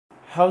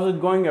How's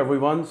it going,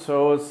 everyone?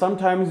 So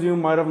sometimes you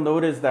might have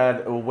noticed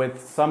that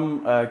with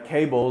some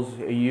cables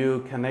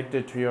you connect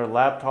it to your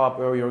laptop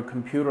or your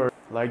computer,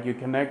 like you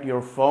connect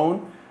your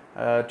phone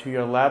to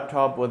your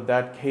laptop with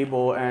that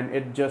cable and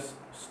it just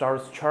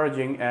starts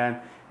charging and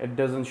it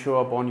doesn't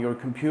show up on your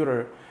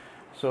computer.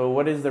 So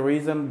what is the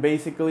reason?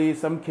 Basically,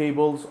 some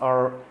cables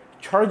are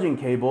charging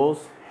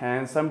cables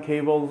and some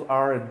cables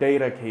are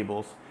data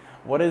cables.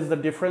 What is the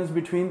difference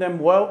between them?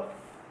 Well,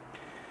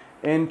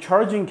 in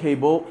charging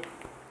cable,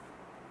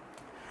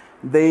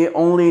 they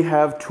only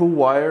have two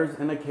wires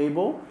in a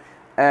cable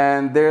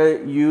and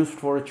they're used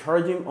for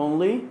charging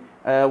only.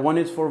 One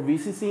is for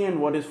VCC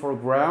and one is for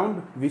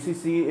ground.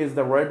 VCC is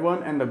the red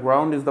one and the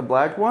ground is the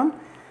black one.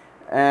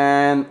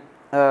 And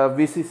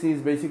VCC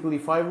is basically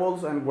 5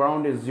 volts and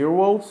ground is 0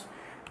 volts.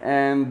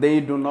 And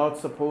they do not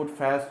support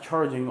fast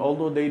charging,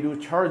 although they do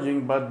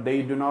charging, but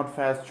they do not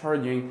fast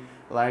charging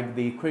like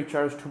the Quick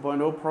Charge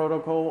 2.0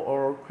 protocol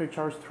or Quick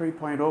Charge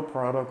 3.0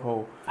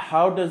 protocol.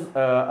 How does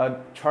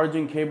a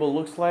charging cable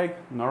looks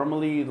like?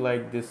 Normally,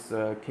 like this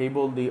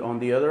cable on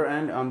the other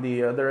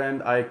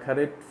end, I cut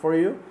it for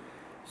you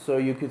so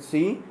you could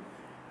see.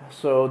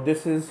 So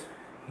this is,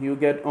 you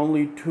get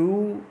only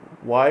two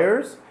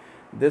wires.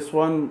 This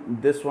one,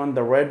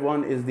 the red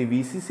one is the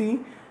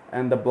VCC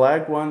and the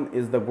black one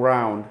is the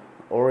ground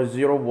or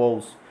 0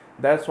 volts.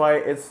 That's why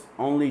it's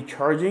only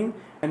charging,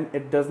 and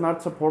it does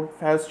not support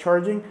fast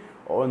charging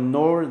or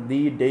nor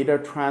the data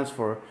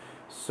transfer.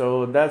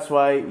 So that's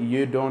why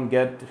you don't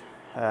get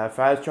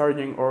fast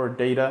charging or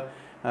data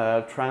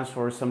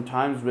transfer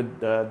sometimes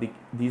with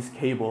these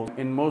cables.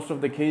 In most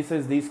of the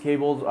cases, these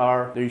cables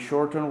are the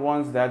shorter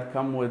ones that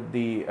come with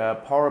the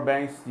power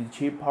banks, the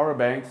cheap power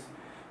banks.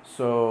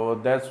 So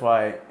that's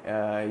why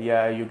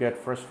yeah, you get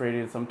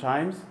frustrated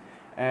sometimes.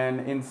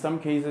 And in some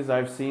cases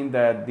I've seen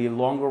that the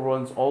longer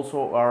ones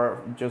also are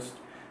just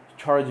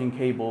charging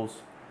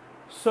cables.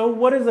 So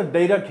what is a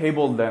data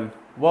cable then?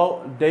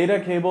 Well, data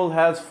cable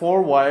has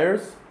 4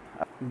 wires.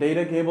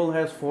 Data cable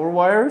has 4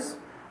 wires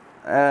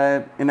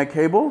in a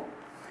cable,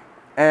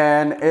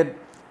 and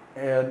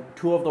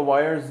two of the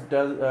wires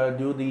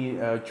do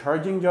the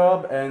charging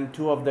job and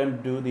 2 of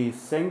them do the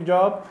sync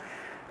job.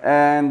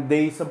 And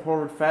they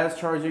support fast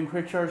charging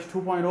Quick Charge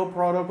 2.0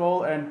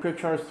 protocol and Quick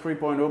Charge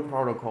 3.0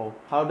 protocol.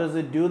 How does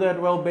it do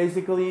that? Well,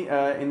 basically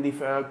in the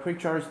Quick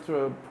Charge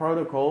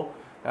protocol,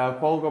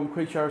 Qualcomm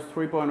Quick Charge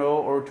 3.0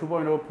 or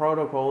 2.0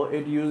 protocol,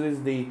 it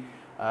uses the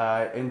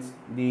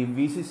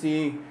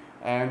VCC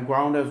and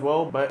ground as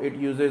well, but it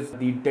uses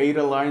the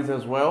data lines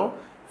as well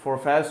for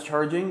fast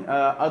charging.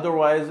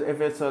 Otherwise,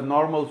 if it's a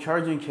normal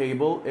charging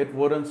cable, it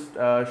wouldn't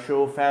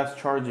show fast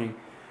charging.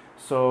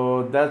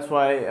 So that's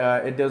why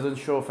it doesn't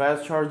show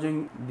fast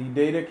charging. The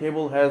data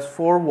cable has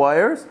 4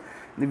 wires.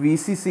 The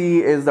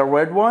VCC is the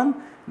red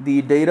one,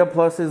 the data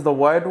plus is the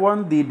white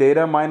one, the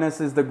data minus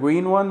is the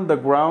green one, the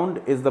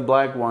ground is the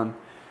black one.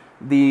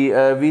 The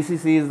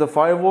VCC is the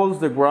 5 volts,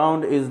 the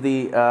ground is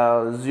the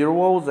 0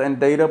 volts, and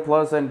data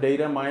plus and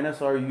data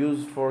minus are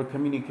used for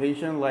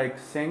communication like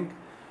sync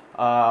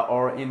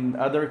or in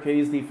other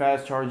case the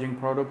fast charging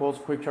protocols,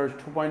 Quick Charge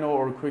 2.0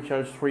 or Quick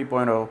Charge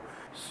 3.0.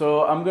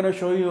 So I'm going to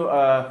show you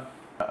a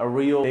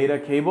real data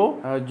cable,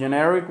 a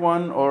generic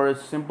one, or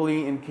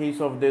simply in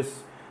case of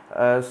this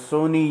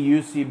Sony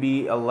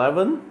USB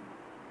 11.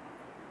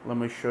 Let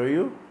me show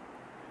you.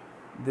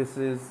 This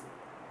is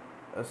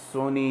a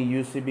Sony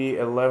USB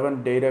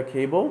 11 data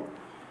cable.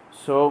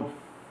 So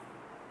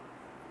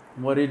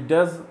what it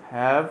does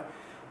have,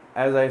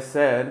 as I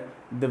said,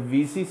 the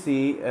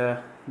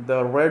VCC,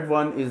 the red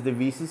one is the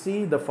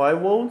VCC, the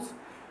 5 volts.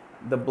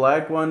 The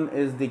black one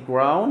is the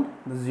ground,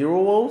 the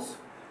 0 volts.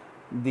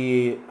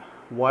 The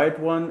white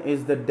one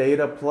is the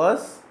data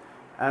plus,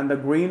 and the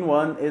green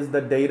one is the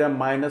data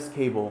minus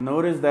cable.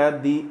 Notice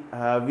that the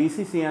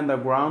VCC and the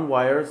ground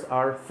wires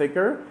are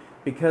thicker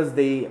because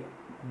they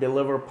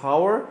deliver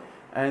power,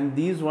 and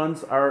these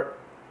ones are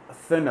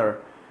thinner.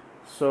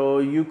 So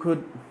you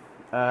could,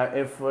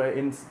 if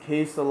in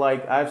case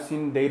like I've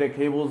seen data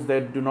cables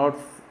that do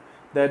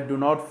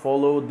not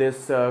follow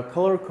this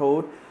color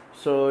code,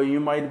 so you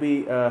might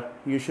be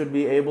you should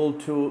be able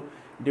to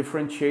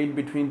differentiate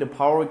between the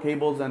power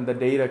cables and the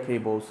data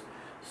cables.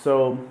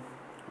 So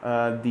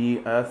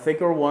the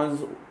thicker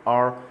ones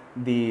are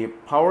the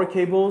power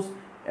cables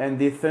and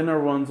the thinner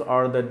ones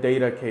are the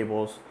data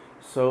cables.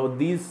 So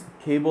these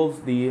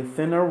cables, the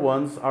thinner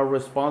ones, are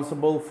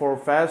responsible for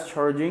fast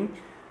charging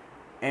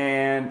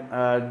and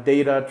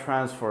data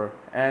transfer,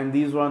 and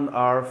these ones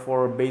are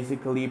for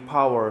basically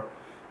power.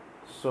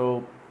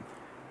 So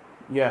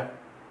yeah.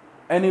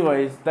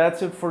 Anyways,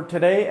 that's it for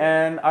today,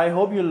 and I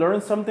hope you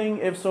learned something.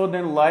 If so,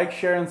 then like,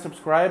 share, and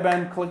subscribe,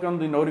 and click on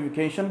the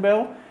notification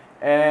bell.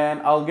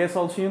 And I'll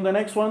see you in the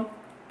next one.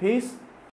 Peace.